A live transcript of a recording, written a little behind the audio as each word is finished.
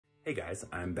Hey guys,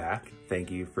 I'm back.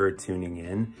 Thank you for tuning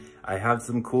in. I have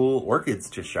some cool orchids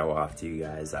to show off to you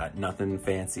guys. Nothing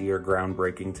fancy or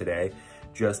groundbreaking today,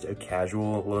 just a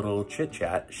casual little chit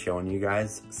chat showing you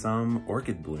guys some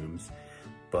orchid blooms.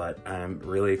 But I'm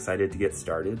really excited to get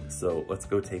started, so let's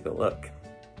go take a look.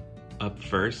 Up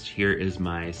first, here is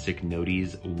my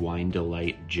Cycnodes Wine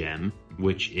Delight gem,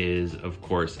 which is, of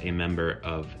course, a member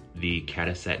of the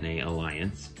Catasetinae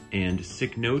Alliance. And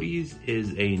Cycnodes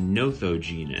is a Notho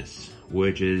genus,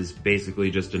 which is basically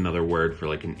just another word for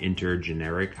like an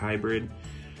intergeneric hybrid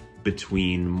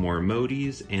between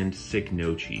Mormodes and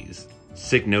Cycnoches.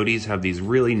 Cycnodes have these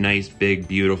really nice, big,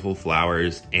 beautiful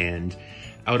flowers, and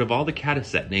out of all the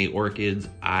Catasetinae orchids,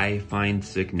 I find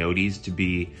Cycnodes to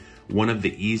be one of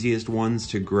the easiest ones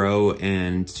to grow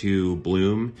and to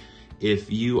bloom.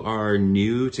 If you are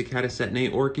new to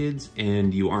Catasetinae orchids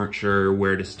and you aren't sure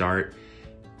where to start,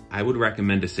 I would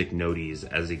recommend a Cycnodes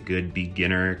as a good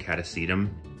beginner catasetum.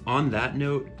 On that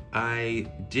note, I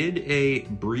did a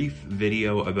brief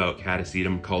video about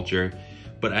catasetum culture,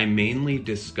 but I mainly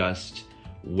discussed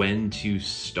when to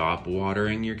stop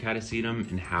watering your catasetum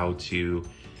and how to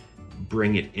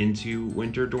bring it into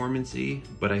winter dormancy.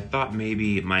 But I thought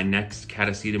maybe my next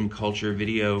catasetum culture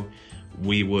video,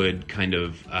 we would kind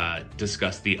of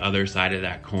discuss the other side of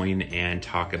that coin and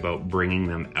talk about bringing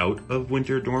them out of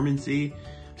winter dormancy.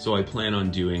 So I plan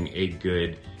on doing a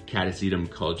good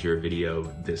catasetum culture video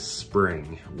this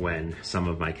spring when some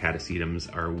of my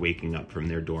catasetums are waking up from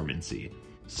their dormancy.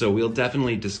 So we'll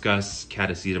definitely discuss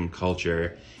catasetum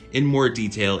culture in more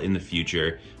detail in the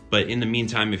future. But in the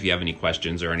meantime, if you have any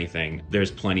questions or anything,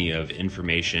 there's plenty of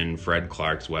information. Fred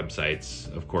Clark's website's,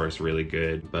 of course, really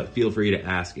good. But feel free to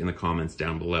ask in the comments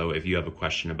down below if you have a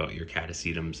question about your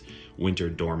catasetum's winter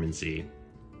dormancy.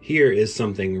 Here is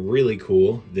something really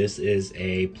cool. This is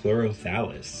a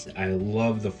Pleurothallus. I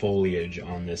love the foliage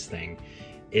on this thing.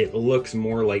 It looks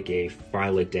more like a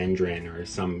philodendron or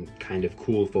some kind of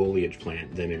cool foliage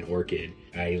plant than an orchid.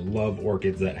 I love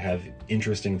orchids that have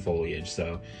interesting foliage,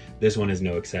 so this one is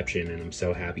no exception, and I'm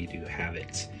so happy to have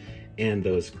it. And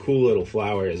those cool little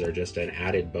flowers are just an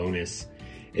added bonus.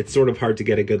 It's sort of hard to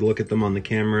get a good look at them on the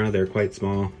camera. They're quite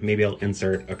small. Maybe I'll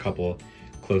insert a couple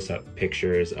close-up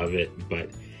pictures of it, but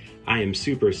I am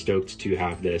super stoked to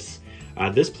have this.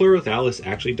 This Pleurothallus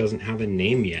actually doesn't have a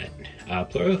name yet.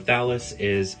 Pleurothallus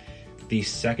is the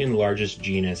second largest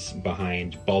genus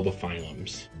behind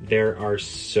bulbophyllums. There are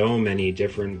so many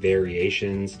different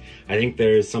variations. I think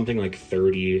there's something like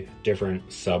 30 different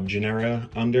subgenera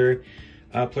under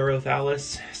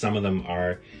Pleurothallus. Some of them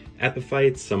are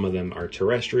epiphytes, some of them are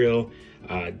terrestrial,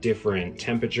 different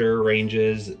temperature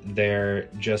ranges. They're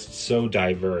just so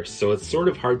diverse. So it's sort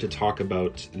of hard to talk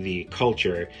about the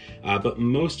culture, but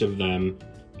most of them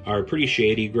are pretty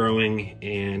shady growing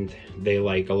and they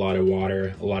like a lot of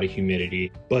water, a lot of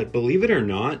humidity. But believe it or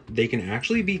not, they can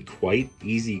actually be quite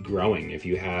easy growing if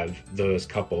you have those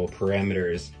couple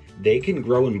parameters. They can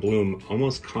grow and bloom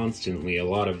almost constantly, a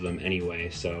lot of them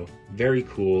anyway, so very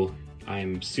cool.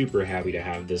 I'm super happy to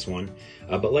have this one.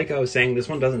 But like I was saying, this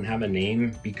one doesn't have a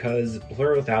name because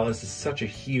Pleurothallus is such a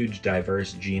huge,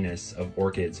 diverse genus of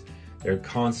orchids. They're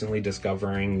constantly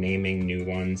discovering, naming new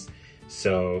ones.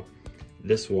 So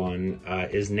this one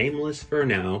is nameless for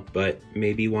now, but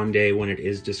maybe one day when it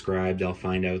is described, I'll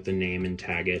find out the name and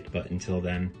tag it. But until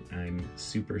then, I'm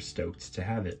super stoked to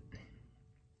have it.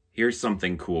 Here's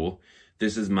something cool.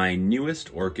 This is my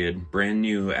newest orchid, brand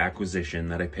new acquisition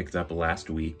that I picked up last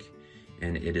week.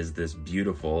 And it is this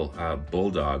beautiful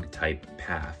bulldog type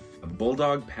path.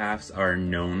 Bulldog paths are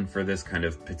known for this kind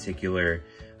of particular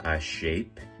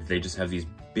shape. They just have these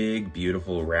big,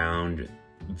 beautiful, round,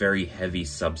 very heavy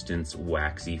substance,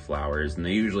 waxy flowers, and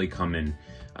they usually come in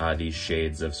these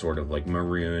shades of sort of like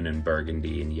maroon and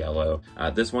burgundy and yellow.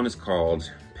 This one is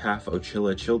called Path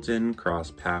Ochilla Chilton, cross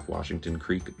Path Washington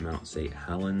Creek, Mount St.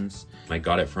 Helens. I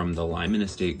got it from the Lyman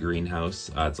Estate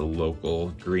greenhouse. It's a local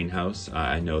greenhouse.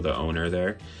 I know the owner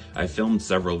there. I filmed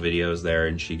several videos there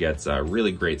and she gets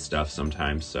really great stuff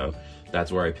sometimes, so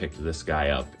that's where I picked this guy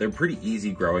up. They're pretty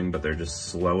easy growing, but they're just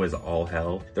slow as all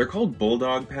hell. They're called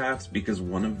bulldog paths because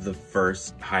one of the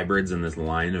first hybrids in this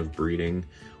line of breeding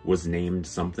was named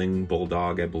something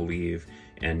bulldog, I believe.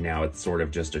 And now it's sort of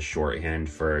just a shorthand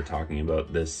for talking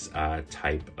about this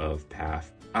type of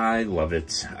path. I love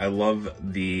it. I love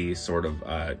the sort of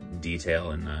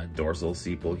detail in the dorsal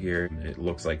sepal here. It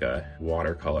looks like a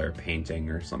watercolor painting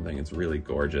or something. It's really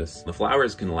gorgeous. The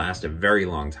flowers can last a very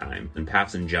long time, and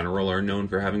paths in general are known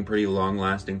for having pretty long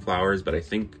lasting flowers, but I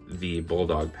think the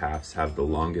bulldog paths have the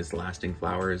longest lasting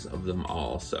flowers of them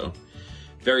all. So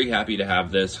very happy to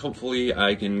have this. Hopefully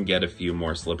I can get a few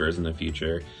more slippers in the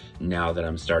future now that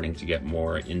I'm starting to get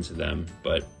more into them,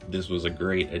 but this was a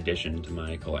great addition to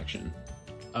my collection.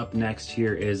 Up next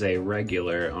here is a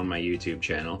regular on my YouTube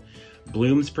channel.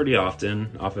 Blooms pretty often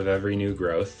off of every new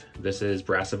growth. This is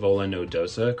Brassavola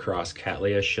nodosa cross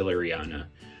Cattleya schilleriana,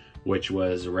 which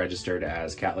was registered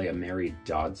as Cattleya Mary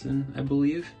Dodson, I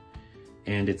believe.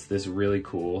 And it's this really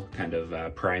cool kind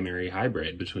of primary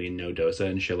hybrid between nodosa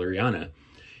and schilleriana.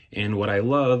 And what I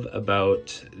love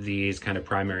about these kind of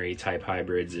primary type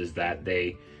hybrids is that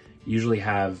they usually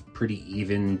have pretty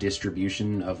even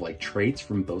distribution of like traits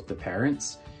from both the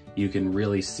parents. You can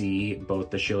really see both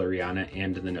the schilleriana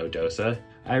and the nodosa.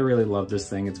 I really love this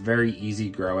thing. It's very easy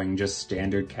growing, just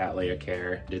standard Cattleya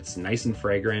care. It's nice and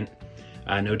fragrant.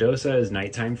 Nodosa is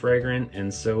nighttime fragrant,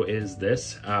 and so is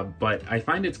this, but I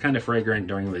find it's kind of fragrant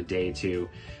during the day too,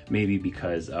 maybe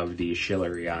because of the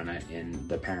schilleriana in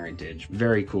the parentage.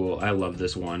 Very cool. I love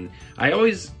this one. I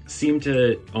always seem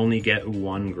to only get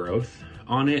one growth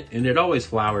on it, and it always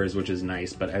flowers, which is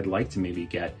nice, but I'd like to maybe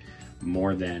get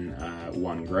more than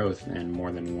one growth and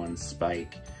more than one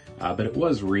spike. But it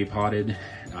was repotted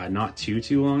not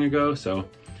too long ago, so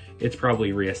it's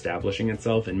probably reestablishing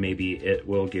itself, and maybe it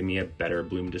will give me a better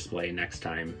bloom display next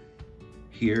time.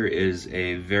 Here is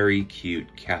a very cute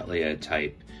Cattleya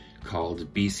type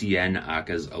called BCN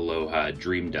Aka's Aloha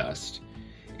Dream Dust.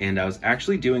 And I was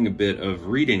actually doing a bit of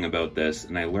reading about this,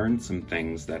 and I learned some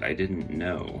things that I didn't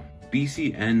know.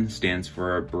 BCN stands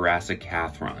for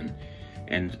Brassicathlon,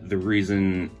 and the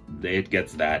reason it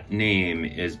gets that name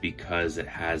is because it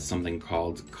has something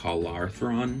called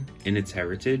Calarthron in its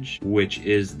heritage, which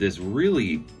is this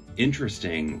really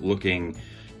interesting looking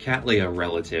Cattleya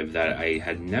relative that I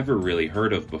had never really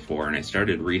heard of before, and I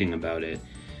started reading about it.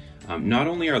 Not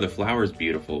only are the flowers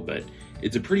beautiful, but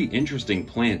it's a pretty interesting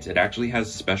plant. It actually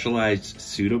has specialized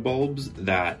pseudobulbs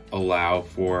that allow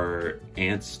for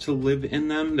ants to live in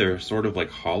them. They're sort of like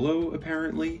hollow,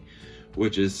 apparently,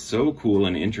 which is so cool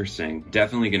and interesting.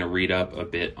 Definitely gonna read up a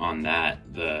bit on that.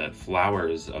 The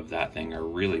flowers of that thing are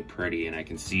really pretty, and I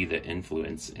can see the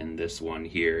influence in this one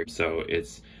here. So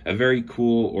it's a very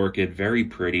cool orchid, very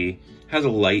pretty, has a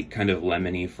light kind of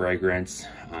lemony fragrance,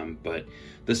 but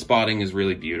the spotting is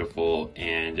really beautiful,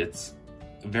 and it's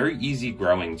very easy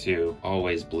growing too.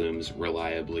 Always blooms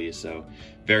reliably, so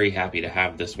very happy to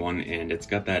have this one, and it's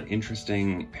got that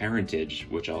interesting parentage,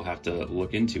 which I'll have to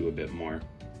look into a bit more.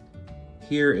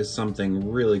 Here is something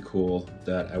really cool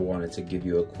that I wanted to give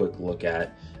you a quick look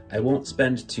at. I won't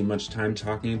spend too much time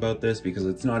talking about this because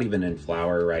it's not even in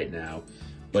flower right now,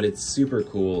 but it's super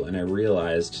cool, and I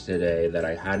realized today that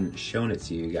I hadn't shown it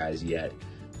to you guys yet,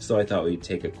 so I thought we'd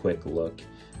take a quick look.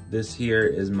 This here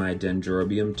is my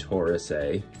Dendrobium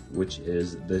taurusae, which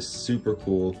is this super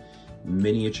cool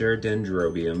miniature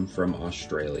dendrobium from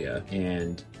Australia,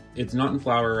 and it's not in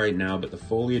flower right now, but the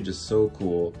foliage is so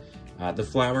cool. The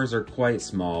flowers are quite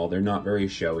small, they're not very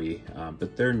showy,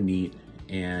 but they're neat,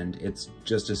 and it's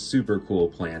just a super cool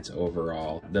plant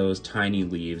overall. Those tiny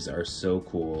leaves are so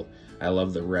cool. I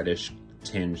love the reddish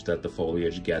tinge that the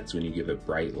foliage gets when you give it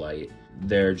bright light.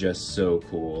 They're just so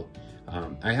cool.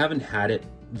 I haven't had it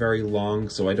very long,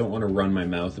 so I don't want to run my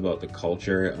mouth about the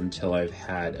culture until I've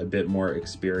had a bit more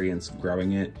experience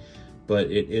growing it,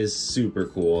 but it is super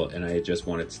cool, and I just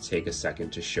wanted to take a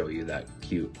second to show you that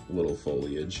cute little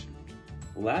foliage.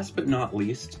 Last but not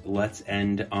least, let's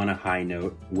end on a high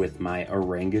note with my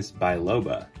Orangus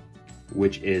biloba,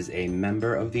 which is a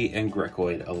member of the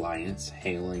Angrecoid Alliance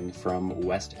hailing from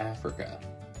West Africa.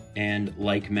 And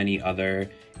like many other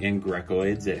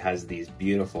Angrecoids, it has these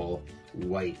beautiful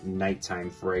white nighttime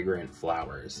fragrant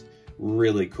flowers.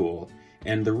 Really cool.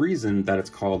 And the reason that it's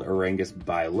called Orangus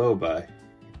biloba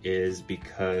is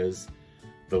because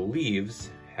the leaves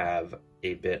have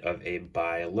a bit of a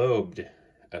bilobed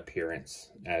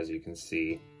appearance, as you can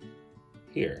see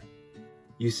here.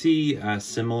 You see a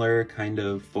similar kind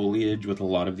of foliage with a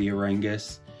lot of the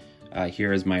Orangus.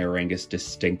 Here is my Orangus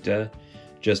distincta,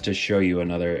 just to show you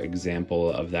another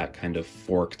example of that kind of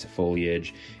forked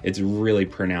foliage. It's really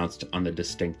pronounced on the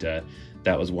distincta.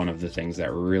 That was one of the things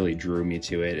that really drew me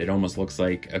to it. It almost looks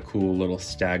like a cool little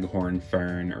staghorn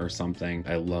fern or something.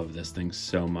 I love this thing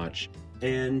so much.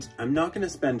 And I'm not going to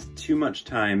spend too much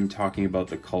time talking about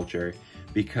the culture,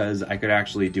 because I could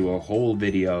actually do a whole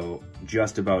video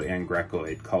just about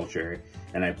Angrecoid culture,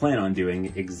 and I plan on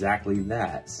doing exactly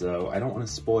that, so I don't want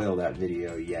to spoil that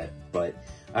video yet, but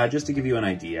just to give you an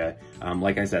idea,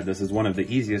 like I said, this is one of the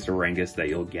easiest Orangus that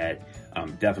you'll get.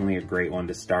 Definitely a great one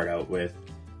to start out with.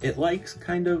 It likes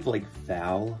kind of like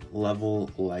Val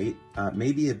level light,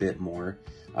 maybe a bit more.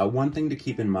 One thing to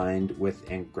keep in mind with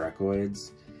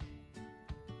Angrecoids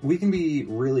We can be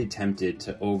really tempted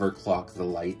to overclock the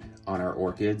light on our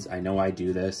orchids. I know I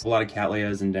do this. A lot of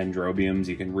cattleyas and dendrobiums,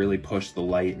 you can really push the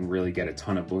light and really get a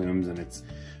ton of blooms, and it's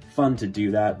fun to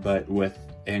do that, but with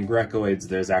Angrecoids,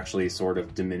 there's actually sort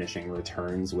of diminishing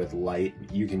returns with light.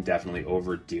 You can definitely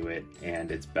overdo it,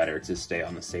 and it's better to stay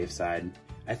on the safe side.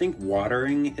 I think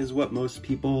watering is what most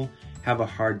people have a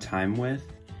hard time with,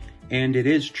 and it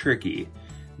is tricky.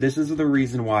 This is the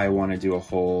reason why I want to do a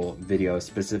whole video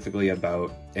specifically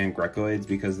about Angrecoids,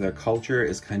 because their culture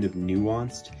is kind of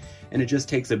nuanced, and it just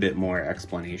takes a bit more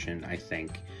explanation, I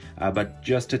think. But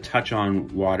just to touch on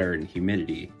water and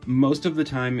humidity. Most of the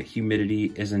time,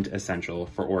 humidity isn't essential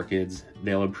for orchids.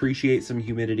 They'll appreciate some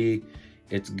humidity.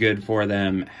 It's good for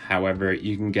them. However,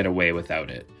 you can get away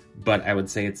without it. But I would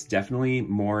say it's definitely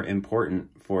more important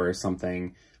for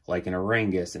something like an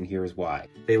Orangus, and here's why.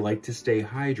 They like to stay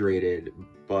hydrated,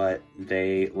 but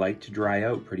they like to dry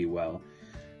out pretty well.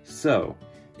 So,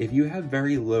 if you have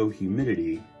very low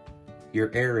humidity, your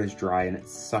air is dry and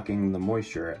it's sucking the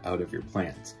moisture out of your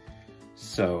plants.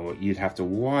 So you'd have to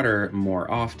water more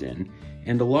often,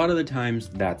 and a lot of the times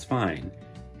that's fine.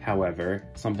 However,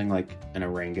 something like an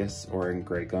Orangus or an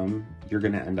Angraecum, you're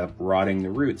gonna end up rotting the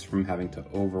roots from having to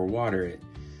overwater it.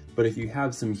 But if you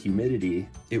have some humidity,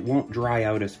 it won't dry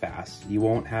out as fast. You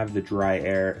won't have the dry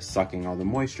air sucking all the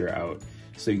moisture out,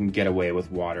 so you can get away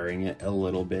with watering it a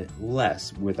little bit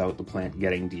less without the plant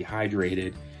getting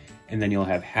dehydrated. And then you'll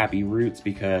have happy roots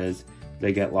because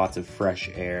they get lots of fresh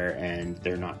air and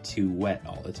they're not too wet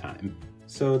all the time.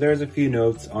 So there's a few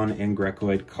notes on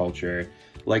Angrecoid culture.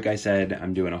 Like I said,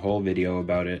 I'm doing a whole video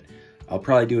about it. I'll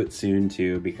probably do it soon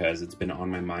too because it's been on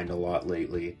my mind a lot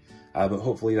lately. But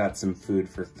hopefully that's some food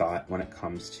for thought when it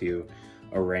comes to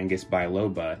Orangus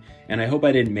biloba. And I hope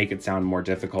I didn't make it sound more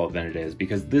difficult than it is,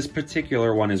 because this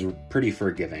particular one is pretty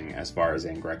forgiving as far as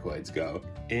Angrecoids go.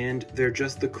 And they're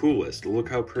just the coolest. Look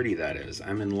how pretty that is.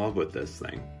 I'm in love with this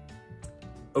thing.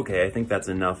 Okay, I think that's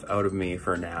enough out of me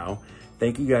for now.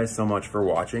 Thank you guys so much for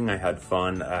watching. I had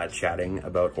fun chatting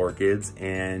about orchids,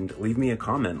 and leave me a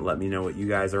comment. Let me know what you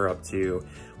guys are up to,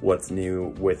 what's new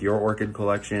with your orchid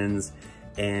collections,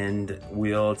 and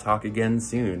we'll talk again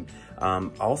soon.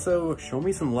 Also, show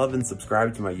me some love and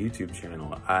subscribe to my YouTube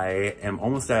channel. I am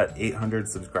almost at 800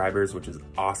 subscribers, which is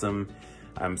awesome.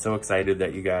 I'm so excited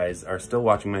that you guys are still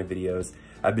watching my videos.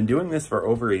 I've been doing this for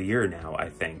over a year now, I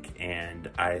think, and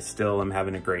I still am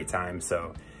having a great time.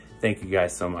 So thank you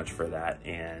guys so much for that,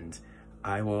 and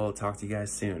I will talk to you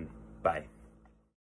guys soon. Bye.